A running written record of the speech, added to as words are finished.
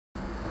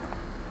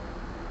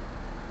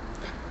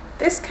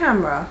This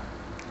camera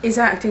is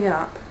acting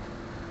up.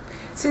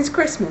 Since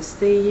Christmas,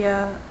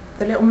 the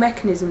little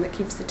mechanism that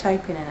keeps the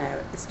tape in and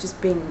out, it's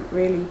just been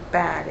really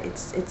bad.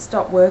 It's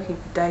stopped working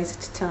for days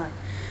at a time.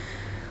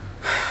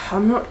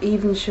 I'm not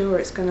even sure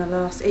it's going to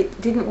last. It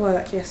didn't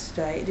work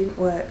yesterday. It didn't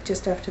work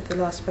just after the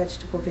last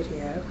vegetable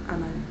video,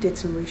 and I did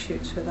some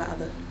reshoots for that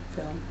other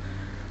film.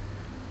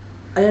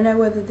 I don't know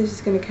whether this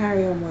is going to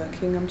carry on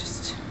working. I'm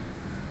just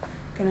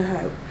going to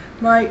hope.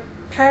 My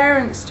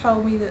parents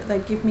told me that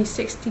they'd give me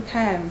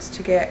 £60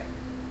 to get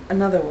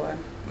another one,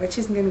 which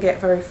isn't going to get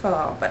very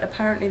far, but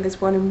apparently there's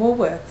one in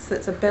Woolworths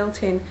that's a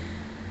built-in.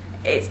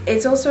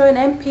 It's also an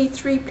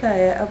MP3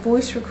 player, a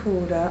voice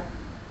recorder,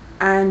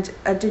 and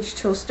a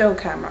digital still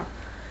camera.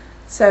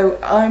 So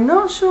I'm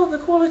not sure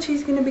the quality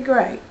is going to be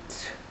great,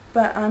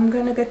 but I'm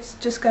going to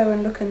just go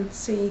and look and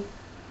see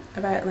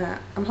about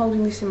that. I'm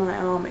holding this in my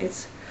arm.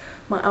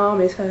 My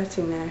arm is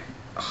hurting now.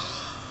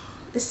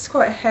 This is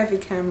quite a heavy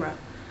camera,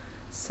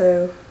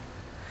 so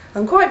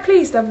I'm quite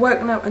pleased I've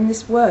woken up and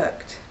this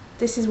worked.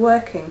 This is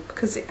working,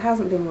 because it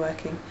hasn't been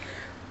working.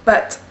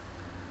 But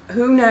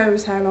who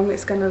knows how long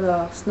it's going to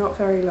last? Not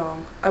very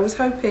long. I was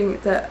hoping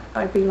that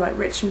I'd be like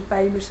rich and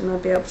famous and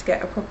I'd be able to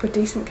get a proper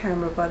decent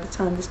camera by the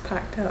time this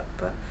packed up,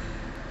 but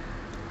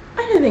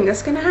I don't think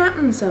that's going to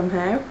happen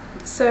somehow.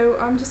 So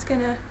I'm just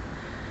going to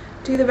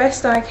do the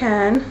best I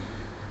can.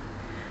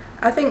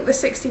 I think the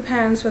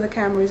 £60 for the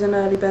camera is an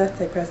early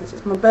birthday present.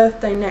 It's my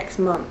birthday next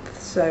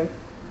month, so...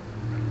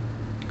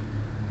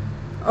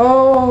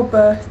 Oh,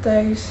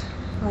 birthdays.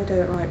 I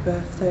don't like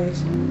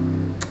birthdays.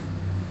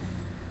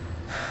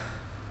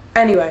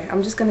 Anyway,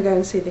 I'm just going to go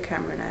and see the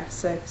camera now,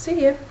 so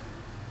see you.